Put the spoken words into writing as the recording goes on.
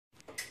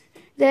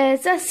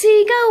There's a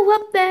seagull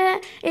up there,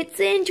 it's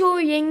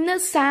enjoying the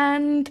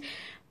sand.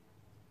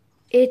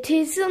 It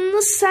is on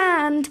the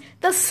sand,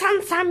 the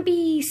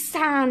sandy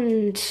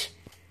sand.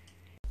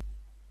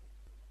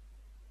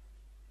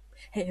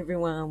 Hey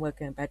everyone,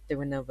 welcome back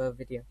to another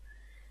video.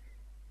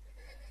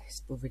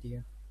 Spore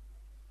video.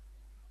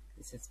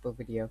 It's a Spore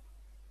video.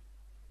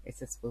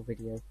 It's a Spore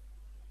video.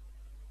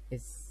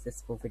 It's a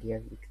Spore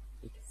video. You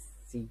can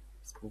see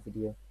Spore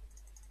video.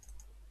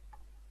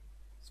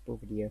 Spore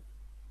video.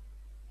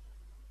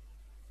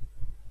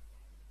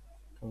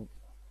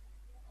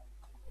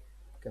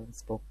 Go on,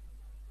 Spore.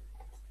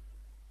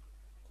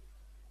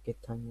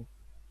 Get tiny.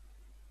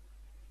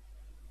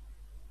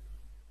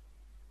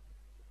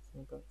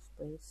 So I got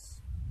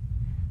space.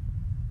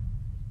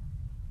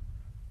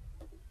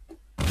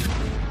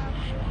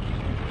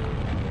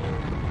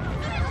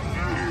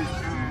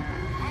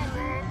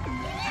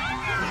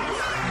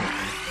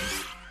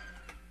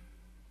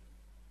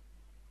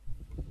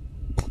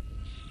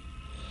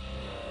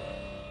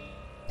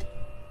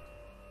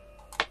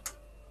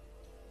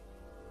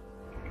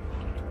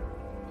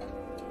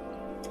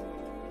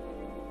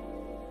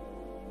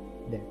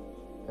 There.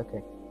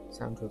 Okay.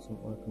 Sound wasn't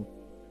working.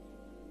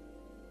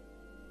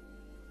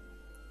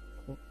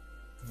 Cool.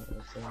 That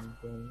was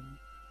game.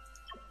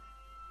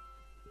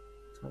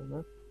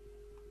 Timer.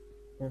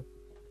 No,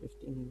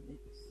 15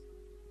 minutes.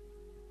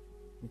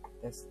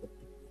 That's the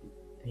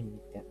I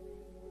need that.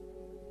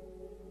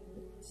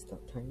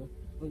 Stop timer.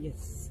 Oh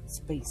yes,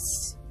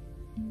 space.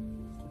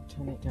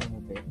 Turn it down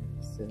a bit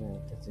so that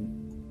it doesn't.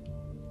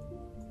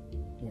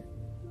 Yeah.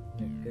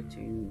 Go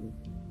to.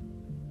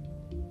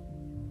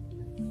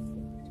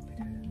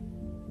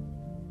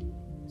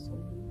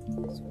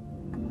 This one.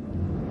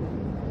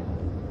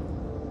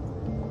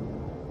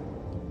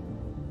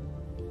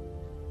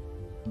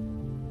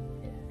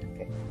 Yeah,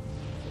 okay.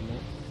 So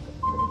now,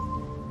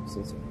 this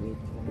is a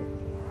weird one.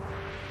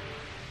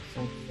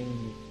 Something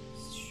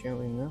is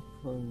showing up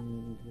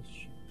on the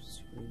ship's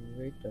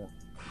radar.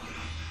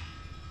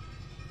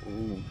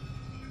 Ooh,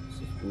 this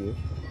is weird.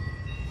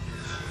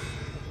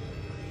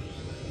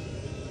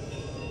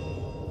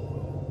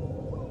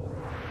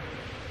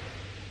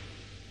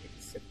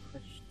 It's a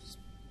crashed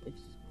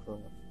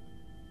spacecraft,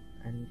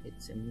 and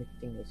it's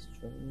emitting a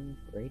strong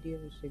radio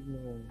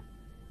signal.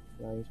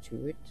 Fly to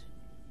it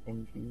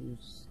and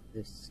use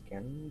the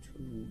scan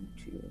tool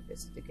to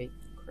investigate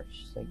the crash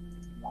site.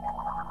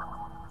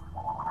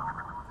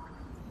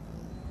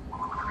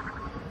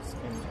 It's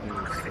going to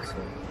use this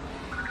one.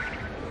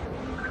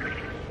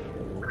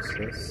 Use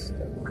this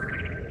stuff.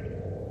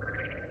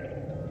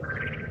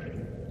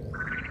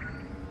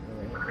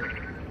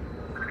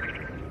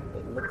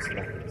 It looks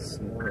like it's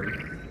snowing.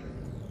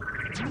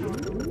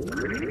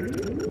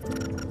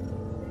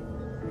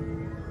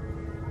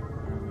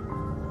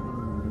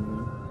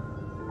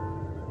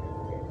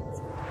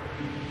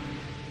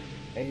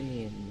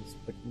 Aliens,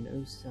 but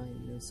no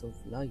signs of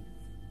life.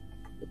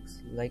 Looks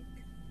like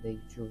they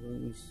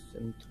drew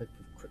some type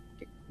of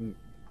cryptic map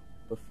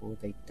before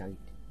they died.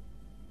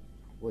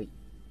 Wait,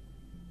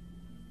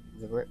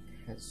 the wreck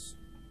has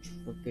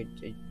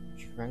triggered a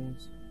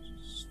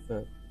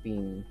transfer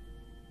beam.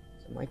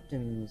 Some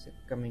items are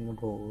coming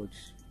aboard.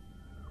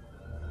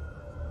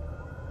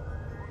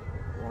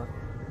 What?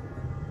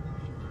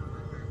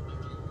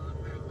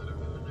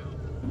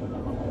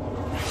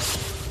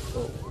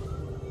 Oh.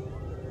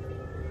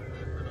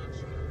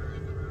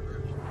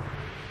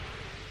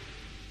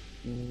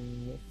 Interstellar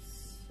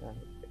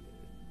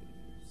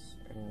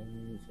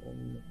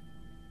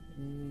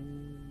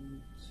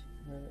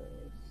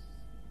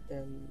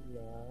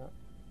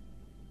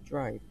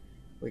drive,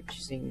 which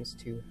seems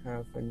to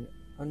have an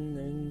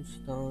unknown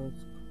star's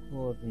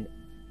coordinate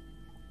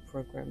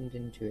programmed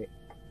into it.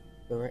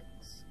 The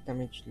wreck's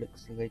damage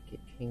looks like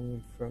it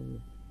came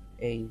from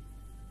a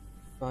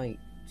fight.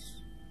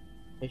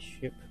 The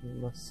ship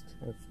must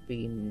have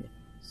been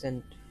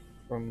sent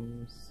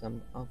from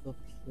some other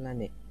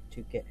planet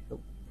to get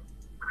help.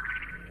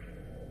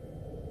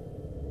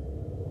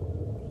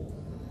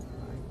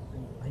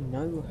 I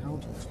know how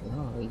to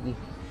fly.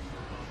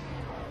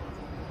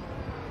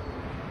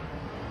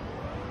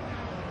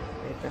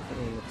 It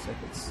definitely looks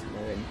like it's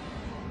snowing.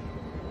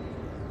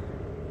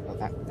 Well,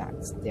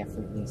 that's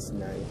definitely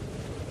snow.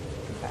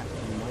 That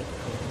might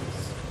be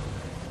ice.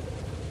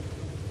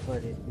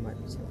 But it might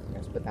be something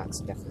else, but that's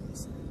definitely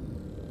snow.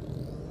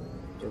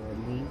 Do I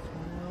leave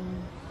now?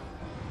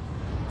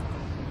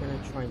 I'm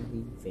gonna try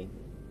leaving.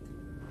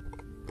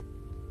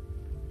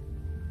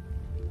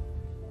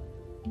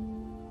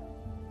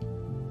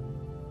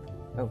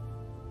 Oh,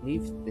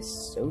 leave this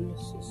solar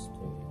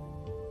system.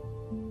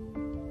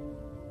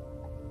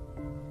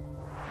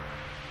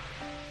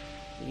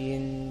 The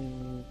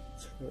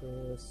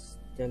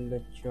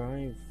interstellar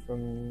drive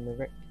from the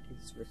wreck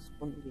is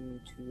responding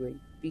to a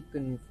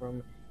beacon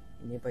from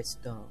a nearby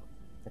star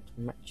that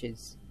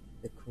matches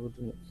the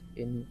coordinates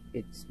in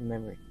its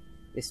memory.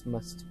 This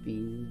must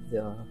be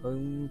the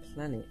home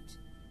planet.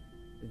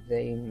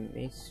 They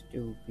may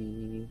still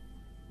be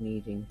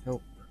needing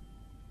help.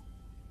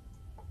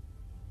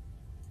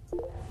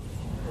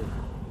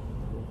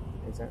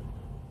 Is that?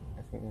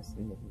 I think that's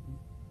the name.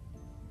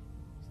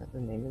 Is that the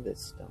name of the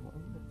star?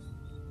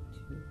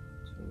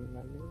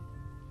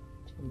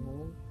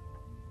 Tomorrow.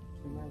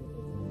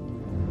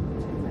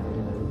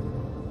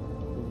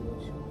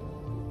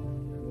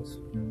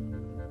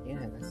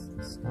 Yeah, that's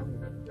the star.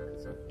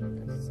 That's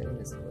the same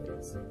as what it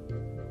is.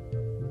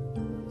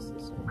 This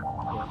is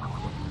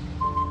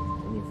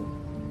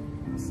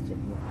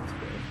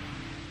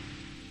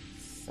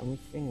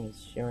something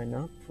is showing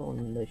up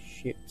on the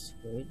ship's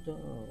radar.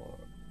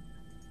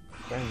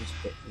 Ground's a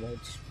bit red.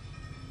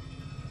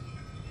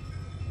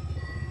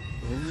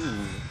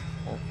 Ooh,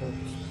 that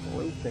looks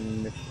broken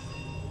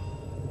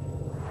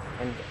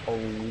and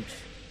old.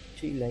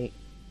 Too late.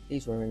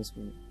 These ruins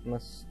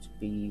must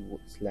be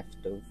what's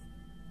left of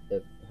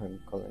the home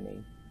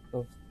colony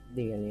of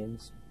the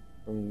aliens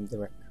from the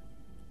wreck.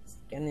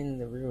 Scanning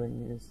the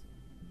ruins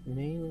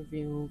may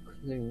reveal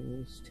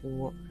clues to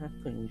what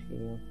happened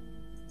here.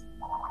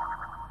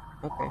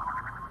 Okay.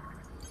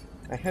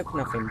 I hope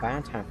nothing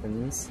bad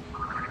happens.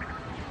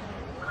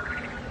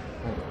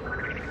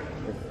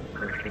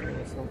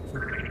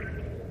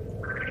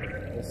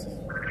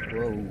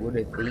 Whoa, what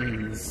are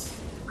these?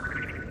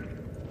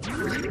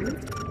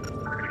 Dragons.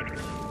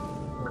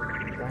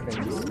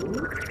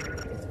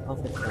 It's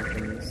other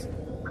dragons.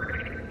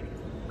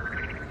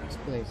 This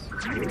place is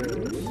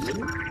weird.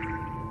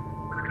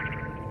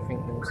 I think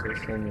those are the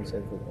same as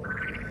over there.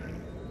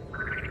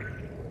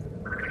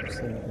 I've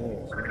seen here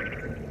as well.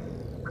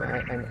 But I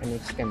need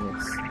to scan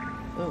this.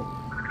 Oh,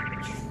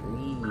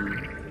 tree.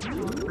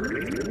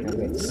 Now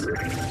this.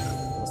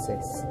 What's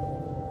this?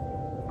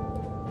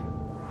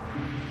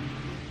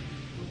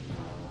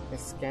 The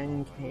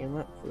scan came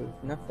up with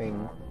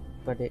nothing,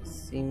 but it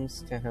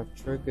seems to have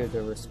triggered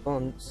a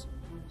response.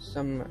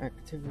 Some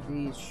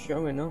activity is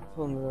showing up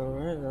on the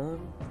radar.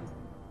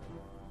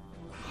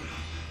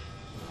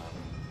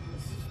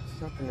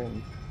 What's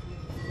happening?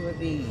 Who are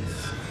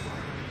these?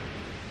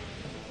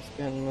 The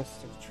scan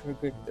must have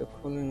triggered the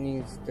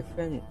colony's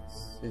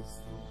defenses.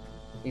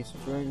 These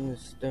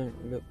drones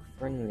don't look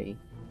friendly.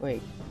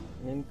 Wait,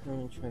 an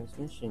incoming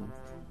transmission.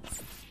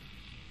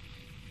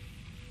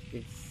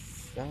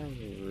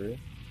 Bizarre.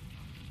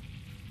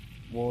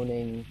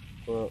 Warning,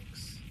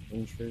 Grox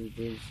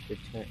intruders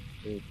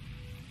detected.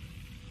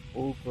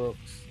 All Grox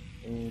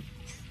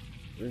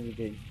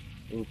intruders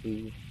will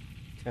be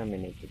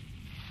terminated.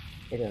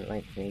 They don't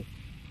like me.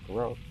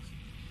 Grox?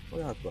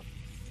 What are Grox?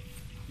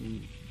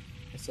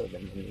 I saw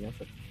them in the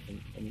other,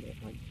 in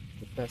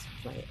the first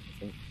planet, I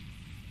think.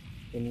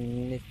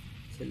 In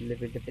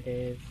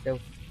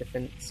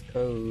self-defense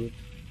code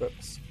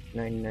Grox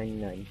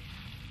 999.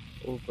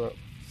 All Grox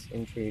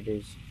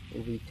intruders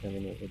will be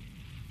terminated.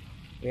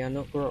 We are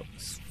not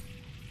Grox.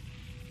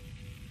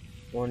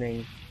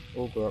 Warning,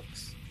 all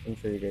Grox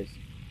intruders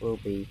will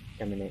be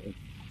terminated.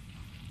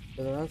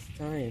 For the last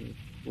time,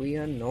 we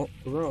are not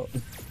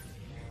Grox.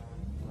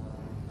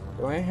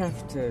 Do I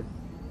have to...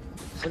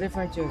 What if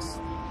I just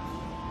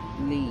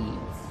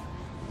leave?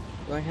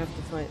 Do I have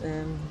to fight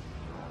them?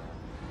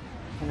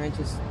 Can I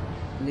just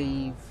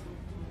leave?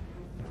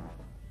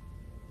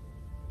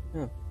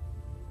 Oh.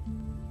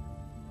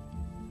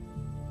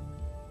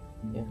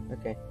 Yeah,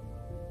 okay.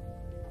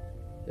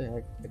 Yeah, I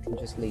can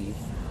just leave.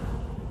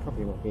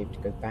 Probably won't be able to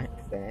go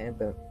back there,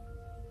 but...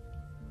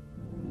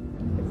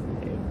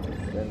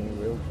 If they're in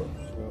real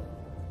books, well...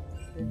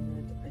 I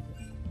don't...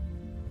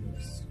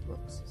 This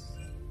box is...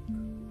 It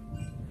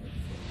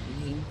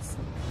means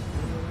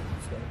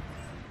something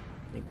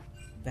like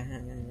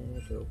bad,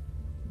 or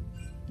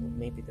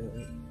maybe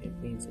it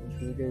means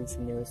intruders,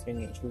 and they were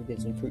saying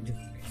intruders.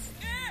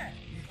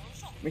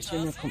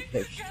 Mission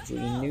accomplished. We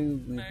knew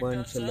we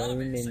weren't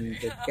alone in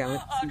the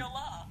galaxy.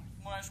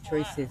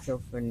 Traces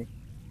of an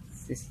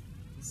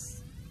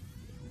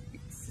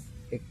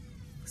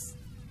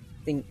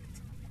extinct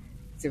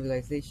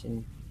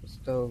civilization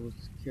stole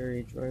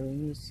security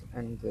drones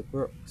and the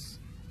Grox.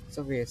 It's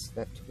obvious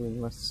that we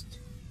must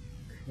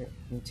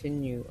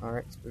continue our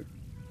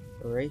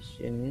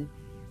exploration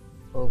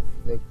of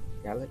the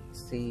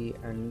galaxy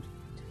and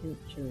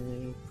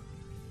potentially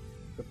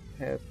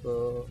prepare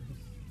for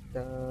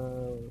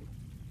hostile.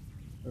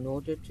 In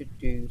order to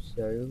do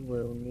so,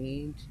 we'll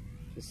need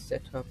to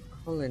set up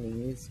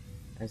colonies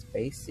as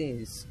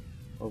bases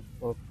of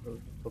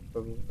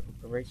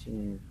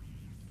operation.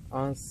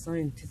 Our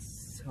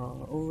scientists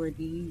are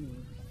already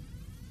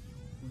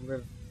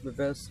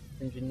reverse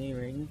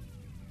engineering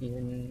the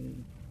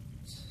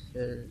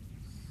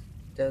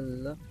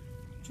interstellar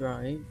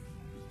drive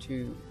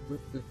to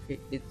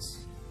replicate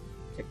its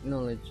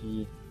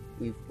technology.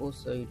 We've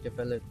also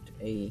developed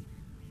a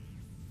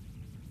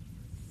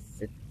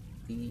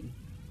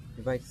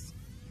device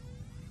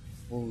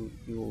for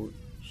your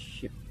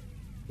ship.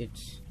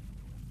 It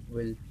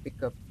will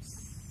pick up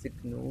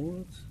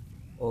signals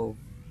of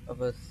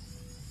other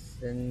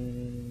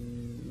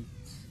sentient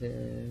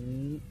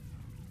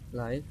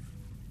life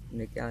in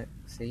the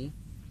galaxy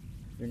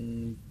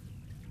and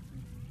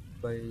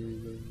by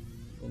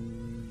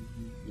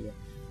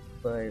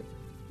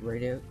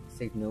radio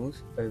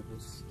signals over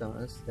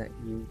stars that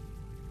you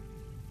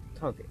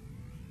Target.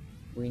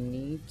 We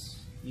need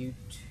you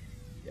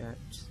at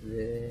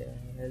the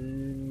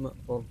helm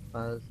of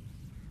our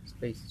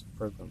space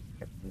program,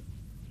 Captain.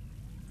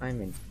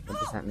 I'm in. What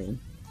does that mean?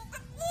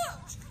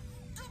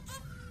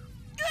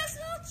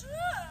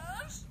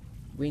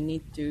 We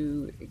need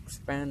to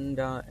expand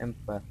our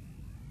empire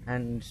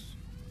and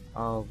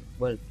our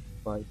wealth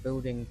by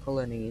building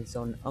colonies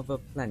on other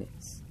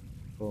planets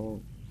for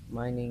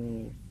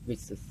mining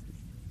resources.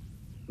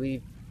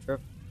 We've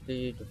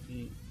drafted a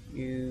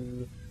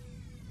few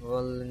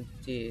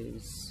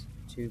volunteers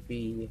to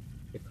be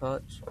a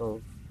part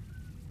of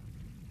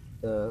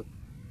the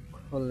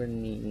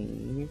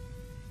colony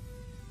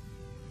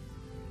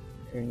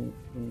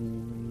in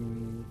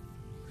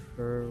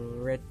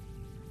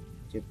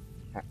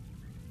Pack,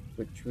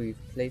 which we've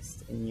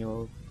placed in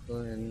your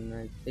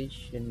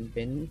colonization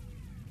bin.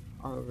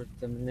 Our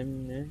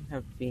men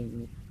have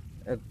been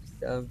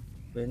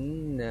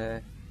observing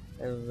the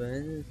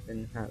errors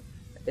and have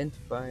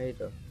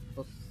identified a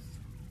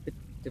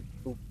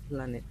hospitable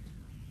planet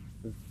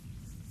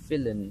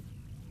villain.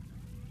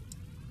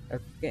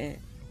 Okay,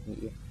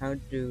 how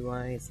do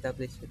I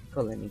establish a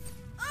colony?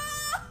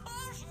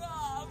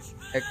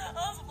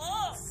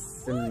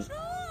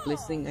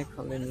 Placing a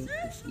colony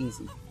is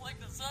easy.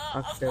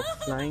 After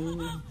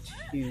flying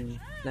to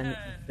Planet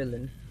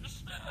Villain,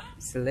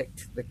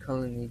 select the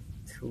colony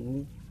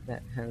tool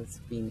that has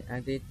been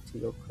added to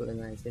your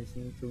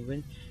colonization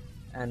toolbin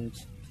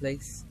and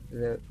place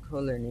the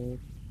colony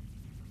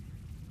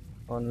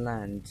on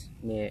land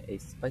near a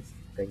spice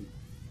gate.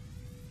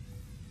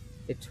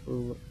 It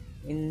will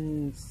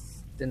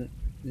instantly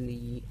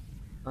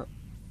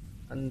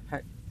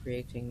unpack,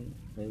 creating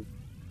a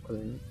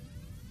colony.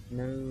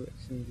 No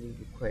assembly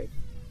required.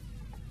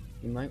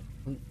 You might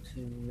want to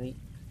make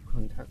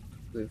contact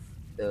with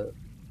the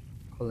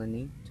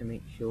colony to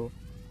make sure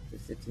the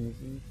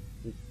citizens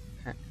is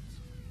packed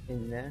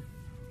in there,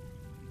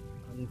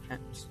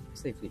 unpacked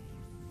safely.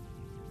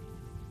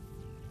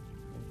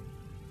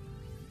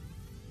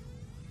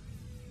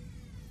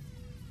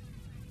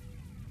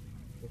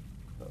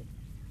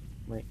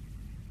 Wait.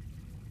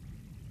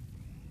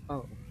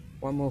 Oh,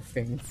 one more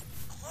thing.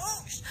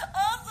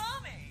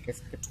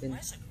 Yes, Captain,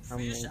 how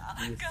may I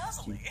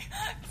assist you?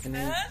 Can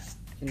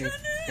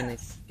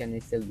I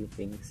sell you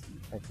things?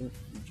 I think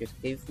you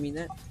just gave me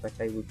that, but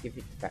I will give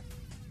it back.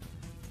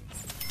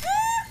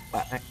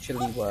 That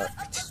actually worked.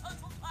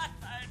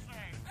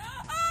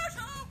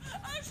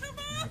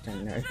 I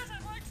don't know.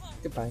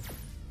 Goodbye.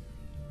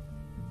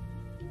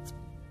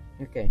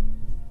 Okay,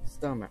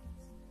 star maps.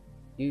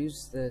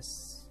 Use the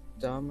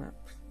star map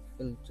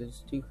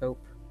filters to help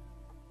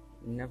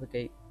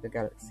navigate the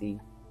galaxy.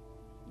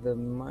 The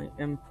My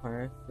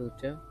Empire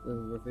filter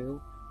will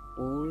reveal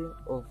all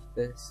of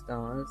the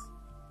stars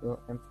your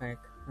empire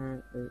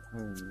currently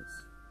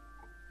owns.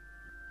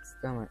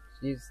 Star maps.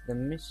 Use the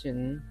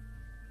mission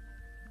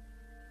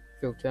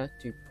filter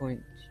to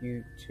point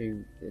you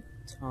to the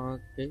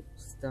target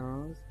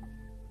stars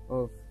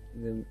of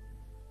the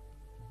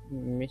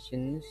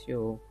missions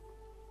you're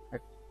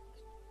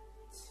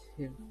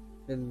actively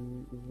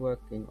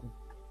working on.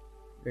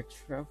 The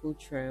travel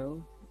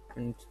trail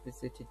and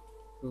visited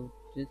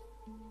filters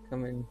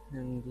come in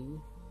handy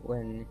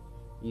when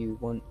you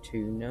want to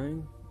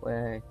know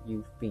where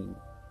you've been.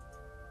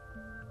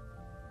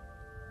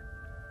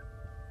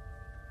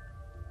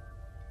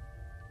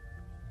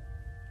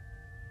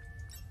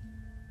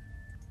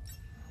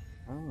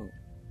 Oh,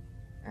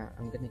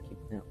 I'm gonna keep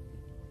that one.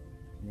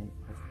 And then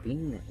I've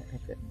been there,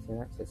 okay, so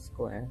that's a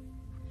square.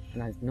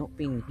 And I've not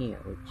been here,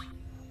 which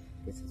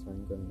this is where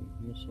I'm going.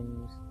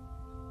 Missions,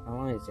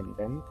 allies and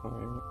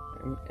empire,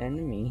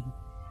 enemy,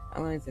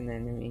 allies and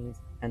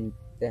enemies, and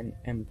then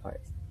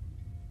empires.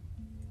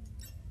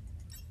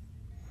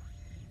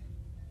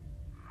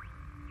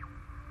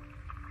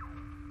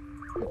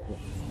 Okay.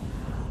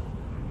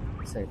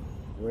 So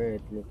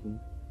weird looking.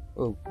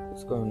 Oh,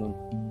 what's going on?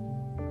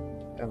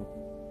 Oh,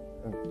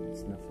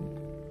 it's nothing.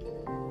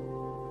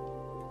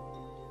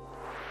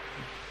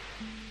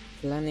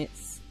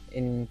 Planets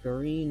in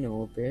green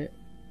orbit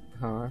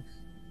path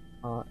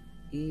are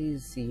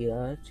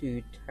easier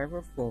to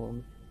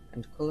terraform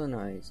and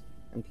colonize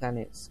than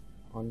planets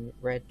on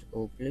red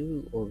or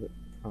blue orbit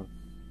path.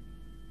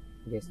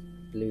 I guess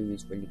blue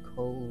is really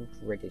cold,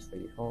 red is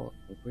really hot,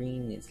 and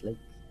green is like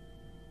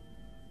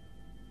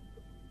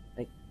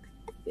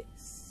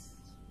this.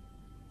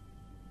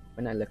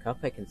 When I look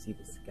up, I can see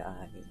the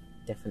sky.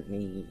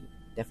 Definitely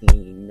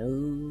no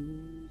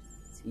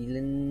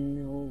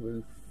ceiling or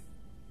roof.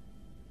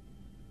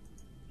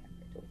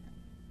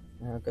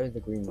 I'll go the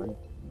green one.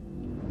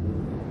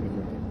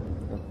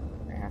 Oh,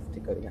 I have to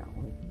go that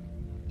one.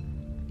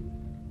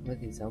 What are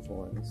these other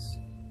ones?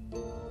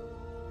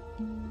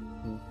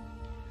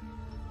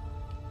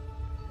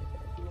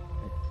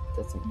 It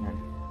doesn't matter.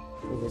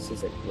 Oh, this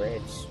is a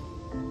red.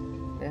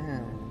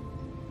 Yeah.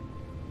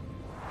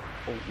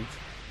 Old.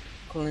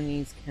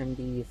 Colonies can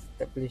be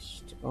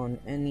established on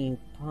any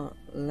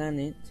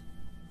planet,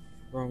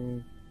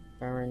 from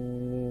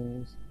barren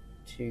moons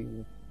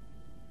to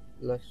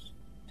lush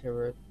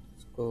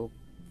score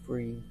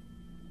 3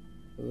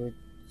 towards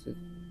a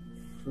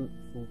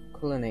fruitful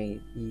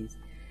colonies.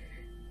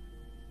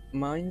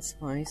 Mine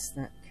spice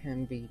that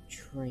can be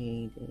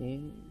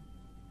traded.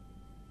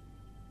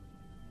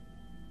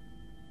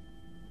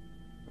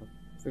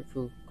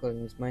 Fruitful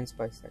colonies, mine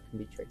spice that can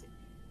be traded.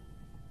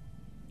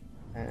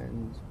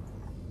 And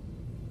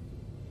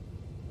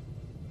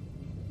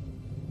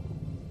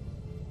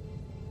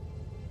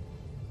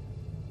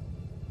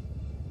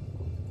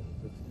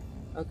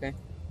okay,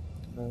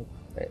 well,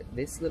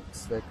 this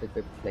looks like a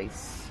good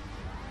place.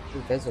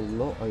 Ooh, there's a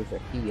lot over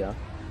here.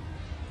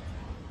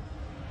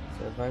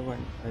 So if I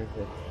went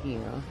over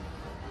here,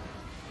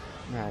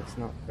 nah, it's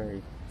not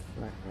very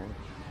flat, right?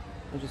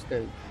 I'll just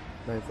go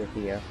over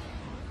here.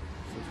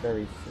 So it's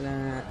very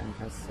flat and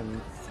has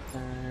some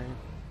sky.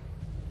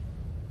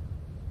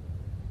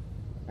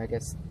 I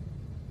guess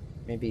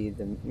maybe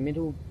the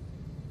middle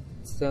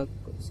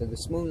circle, so the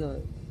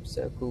smaller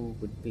circle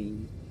would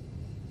be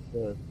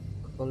the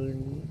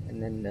colony,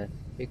 and then the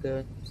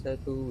bigger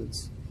circle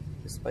is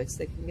the spice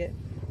they can get.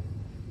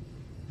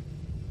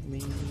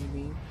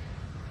 Maybe.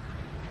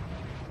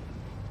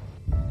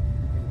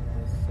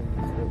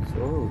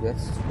 Oh,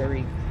 that's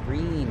very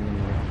green.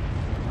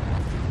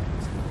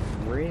 It's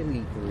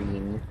really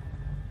green.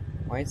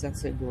 Why is that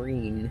so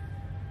green?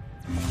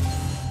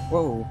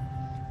 Whoa.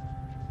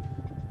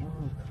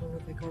 Oh,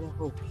 cool, they got a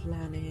whole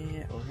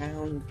planet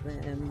around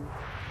them.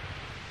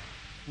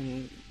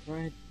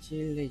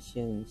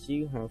 Congratulations,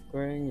 you have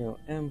grown your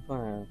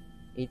empire.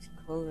 Each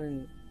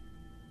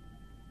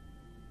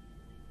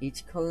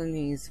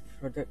colony's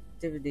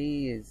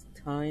productivity is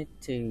tied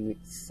to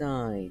its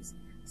size.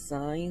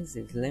 Size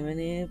is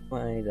limited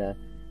by the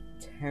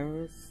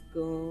terror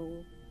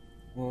score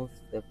of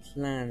the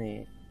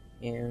planet.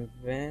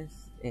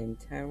 Invest in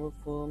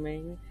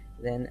terraforming,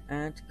 then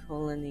add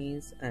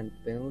colonies and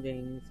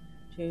buildings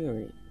to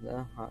reap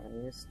the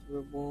highest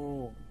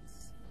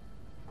rewards.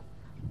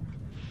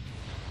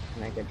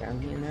 Can I get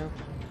down here now?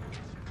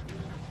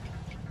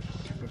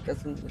 It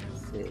doesn't look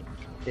safe.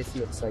 This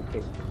looks like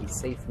it would be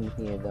safe in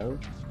here though.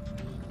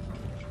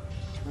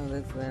 Oh,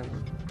 there's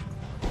them.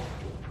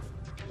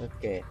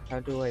 Okay, how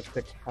do I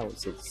put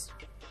houses?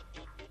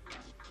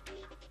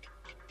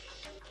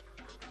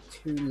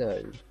 Too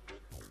low.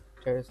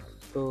 Terrace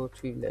score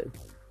too low.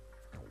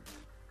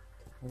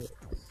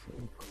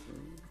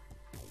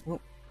 Oh,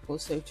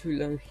 also too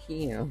low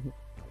here.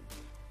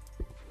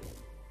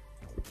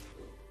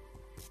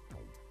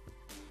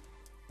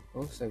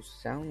 Also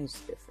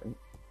sounds different.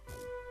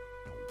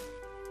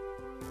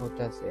 Or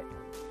does it?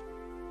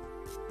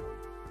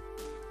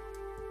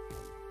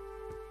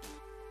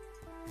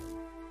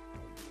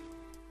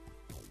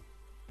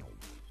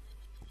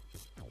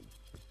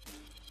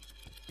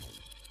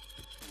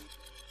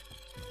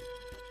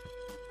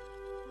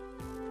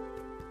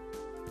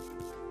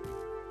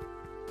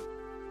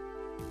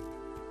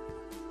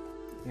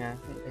 Yeah, I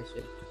think I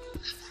should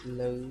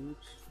load.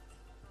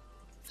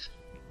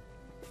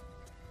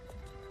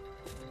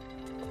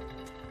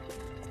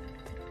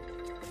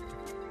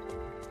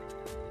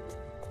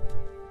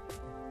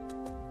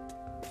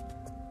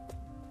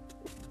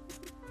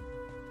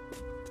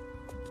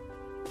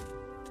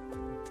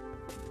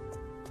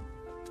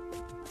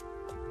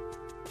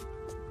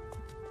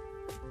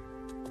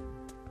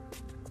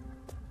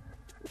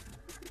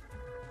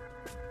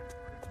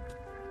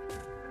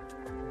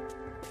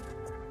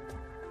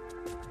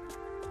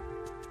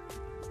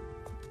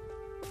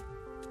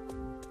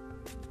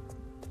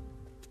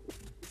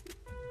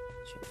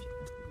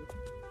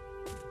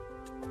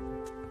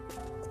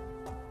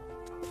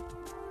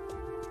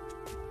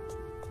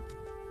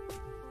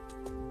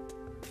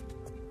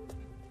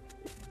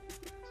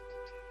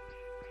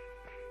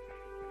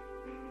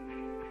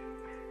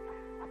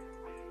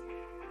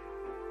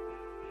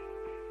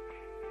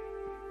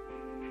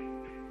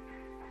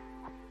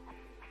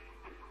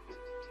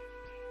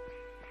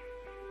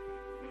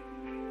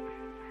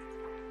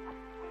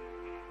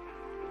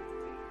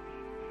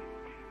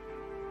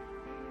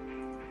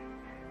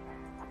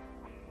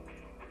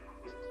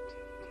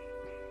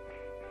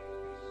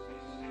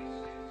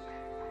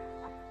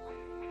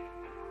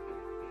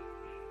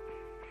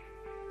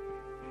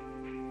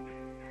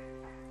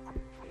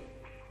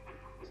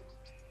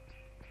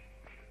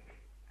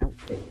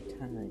 Outfit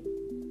time.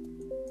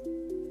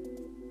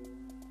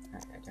 I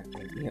don't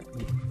know. Yep.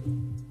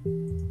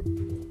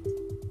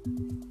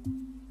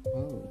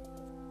 Oh.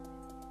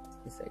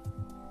 It's like,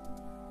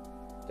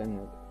 don't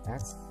know.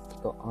 That's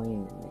got iron in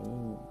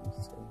it,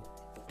 so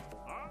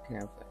I can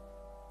have that.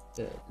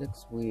 Yeah, it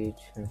looks weird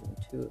having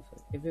two of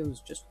them. If it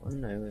was just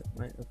one though, it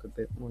might look a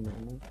bit more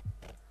normal.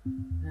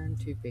 And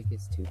too big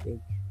is too big.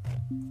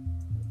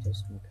 I'll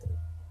just make a cool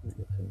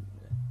looking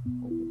red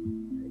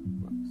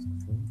box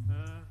thing.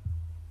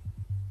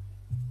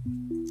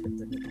 Get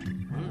rid of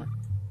that.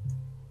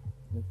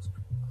 Looks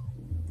cool.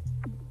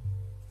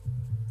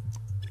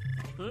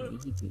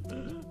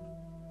 Maybe.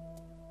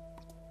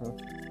 Oh,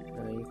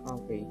 no, you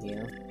can't be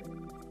here.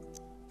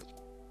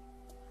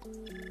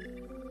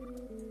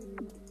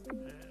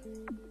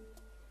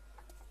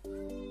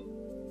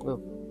 Well,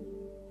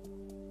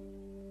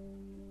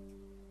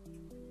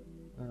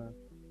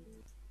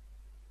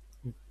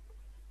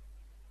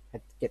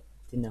 had to get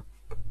dinner.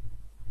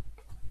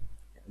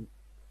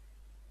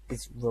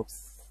 This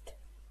roast.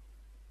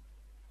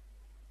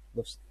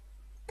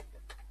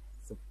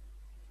 So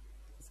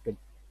it's good.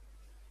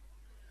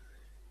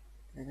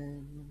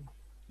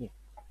 Yeah.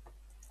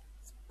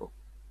 Spore.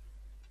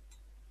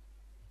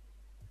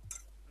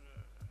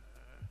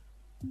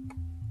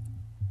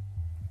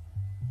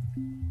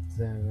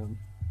 So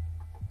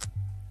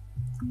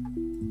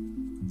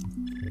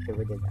get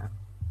rid of that.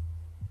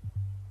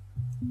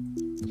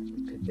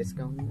 Could this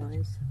go on,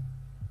 guys?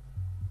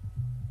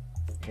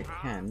 It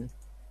can.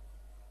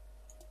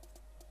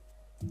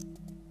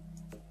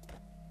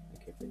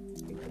 Okay, but it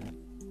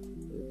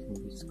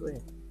can be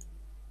square.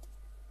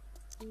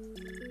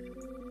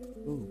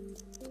 Ooh.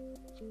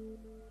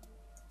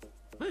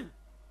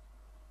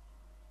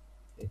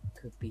 It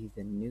could be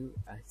the new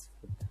ice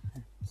for the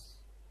house.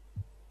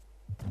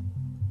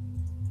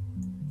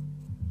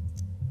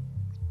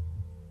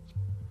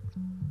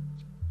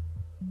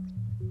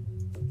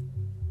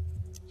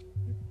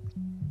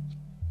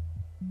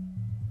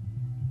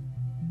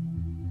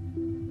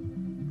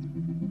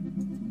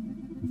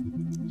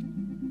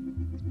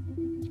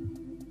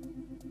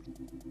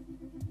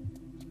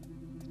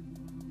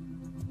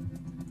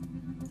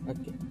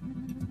 Okay.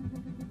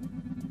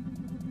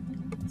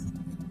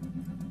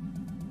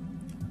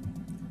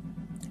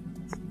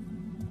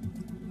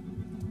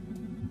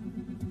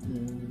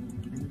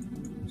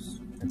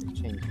 Have to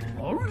change that.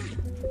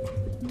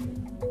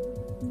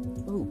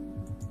 Oh,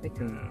 they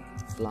can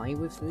fly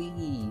with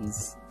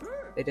these.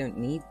 They don't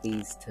need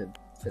these to,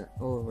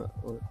 or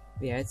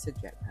yeah, it's a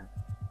jetpack.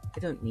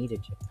 They don't need a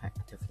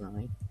jetpack to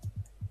fly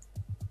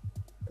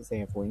because they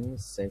have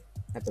wings, so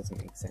that doesn't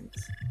make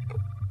sense.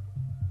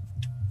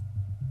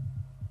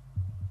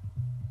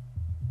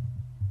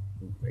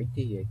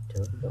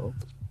 Radiator though.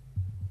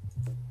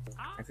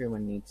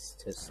 Everyone needs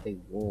to stay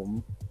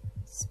warm.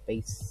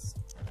 Space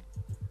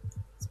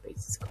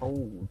is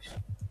cold.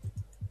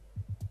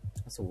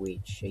 That's a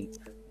weird shape,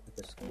 like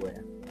a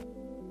square.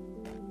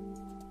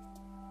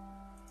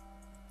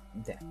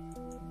 There.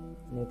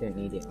 They don't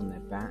need it on their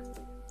back.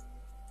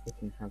 They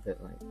can have it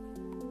like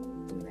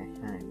in their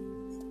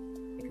hands.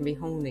 They can be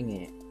holding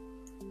it.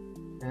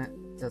 That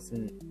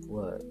doesn't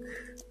work.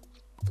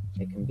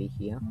 It can be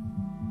here.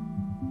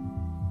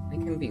 They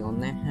can be on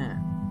their hat.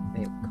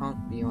 They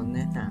can't be on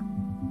their hat.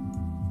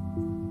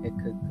 It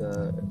could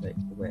go like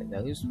where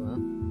those were.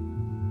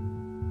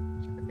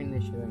 I think they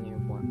should only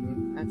have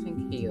one. I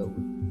think here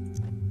would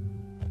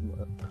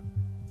work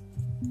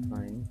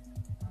fine.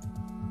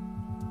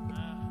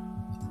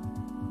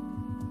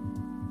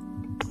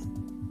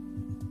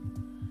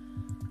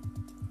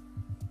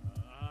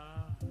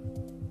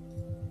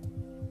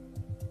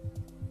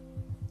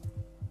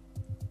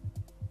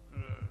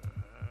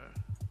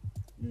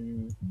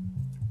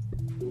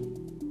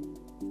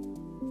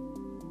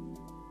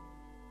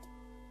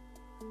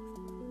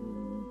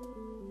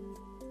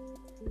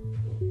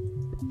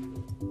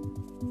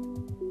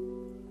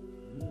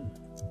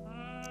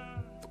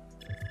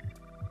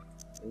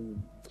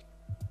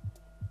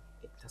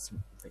 It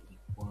doesn't really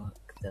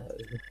work though.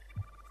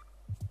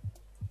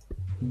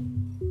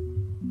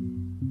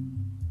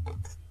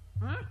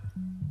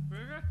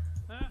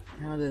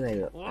 How do they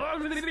look? Oh,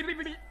 the baby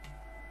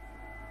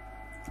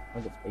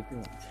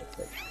ones look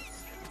like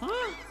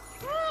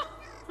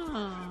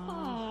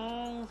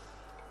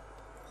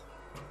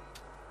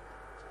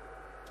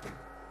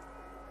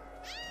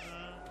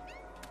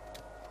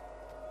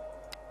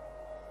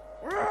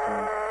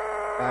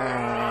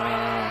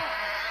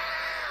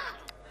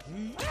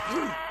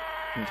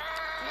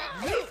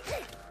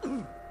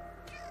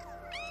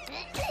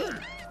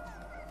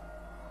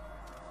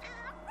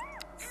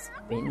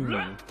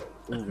spinning.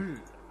 Ooh.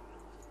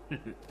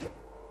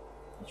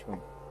 Which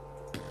one?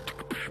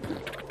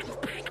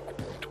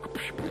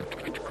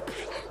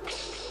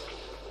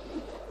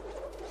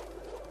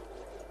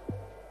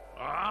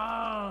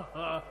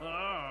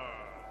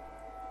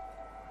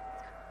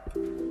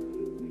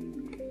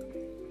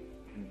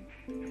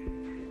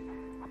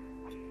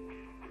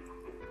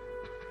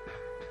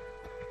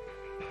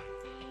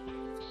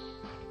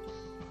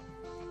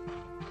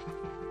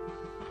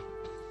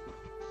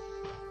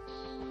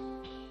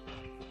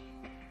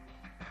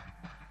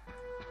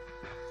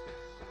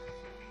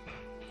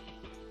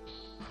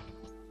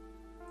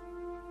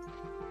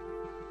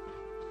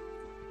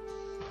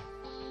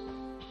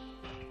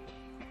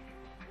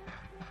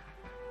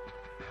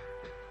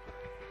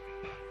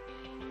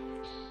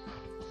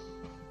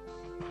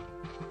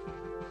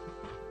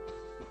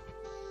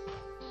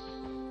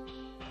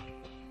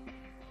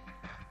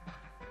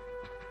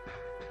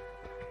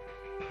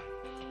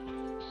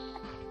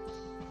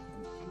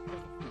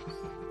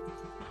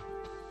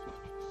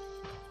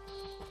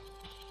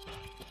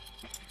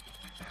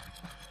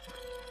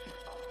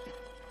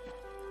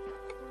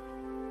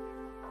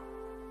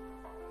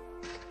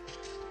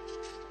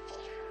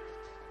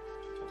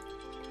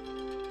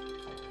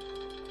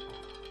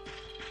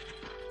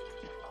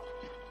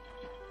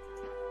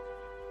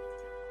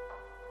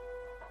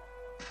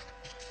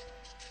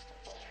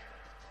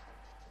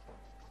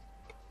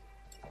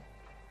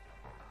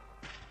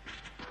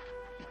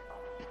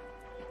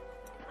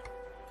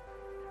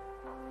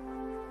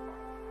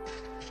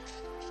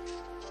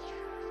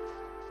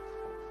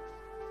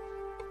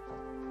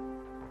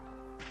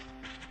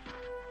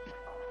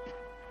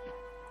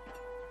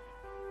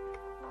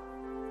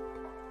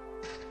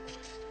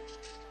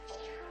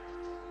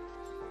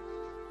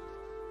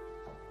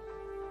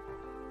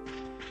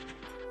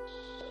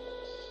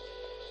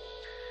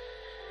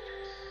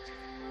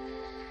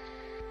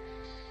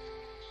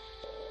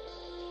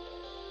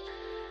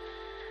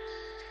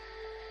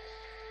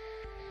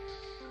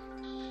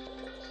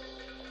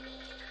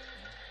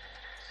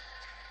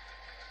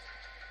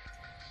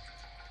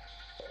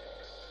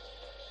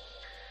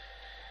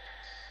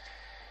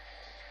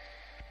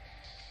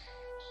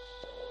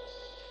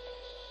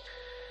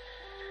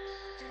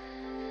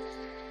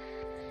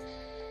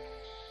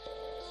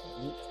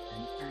 Wait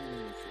and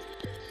easy.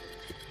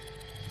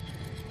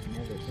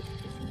 Never took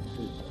this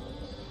food.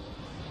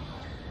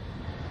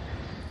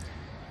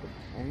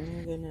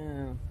 I'm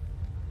gonna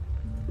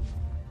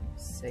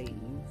save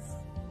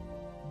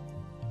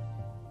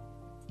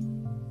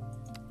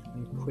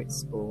and quit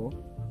Spore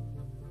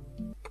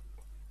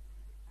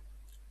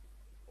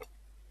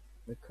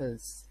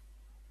because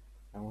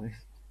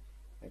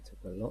it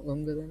took a lot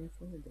longer than I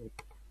thought it did.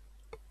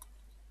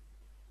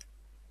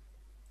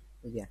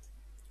 But yeah,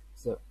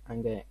 so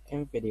I'm gonna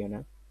end video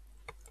now.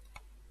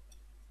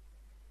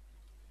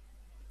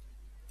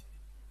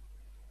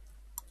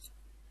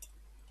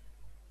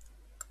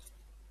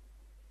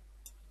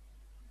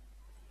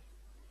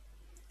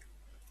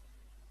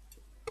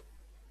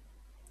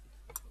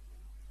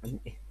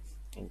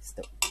 And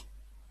stop.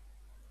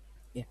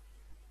 Yeah,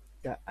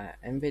 so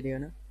end video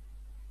now,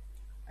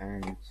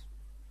 and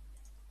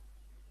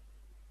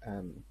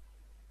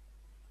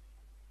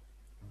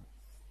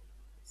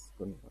it's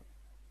good.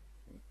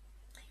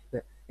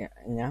 But yeah,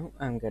 now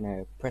I'm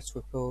gonna press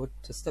record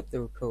to stop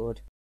the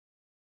record.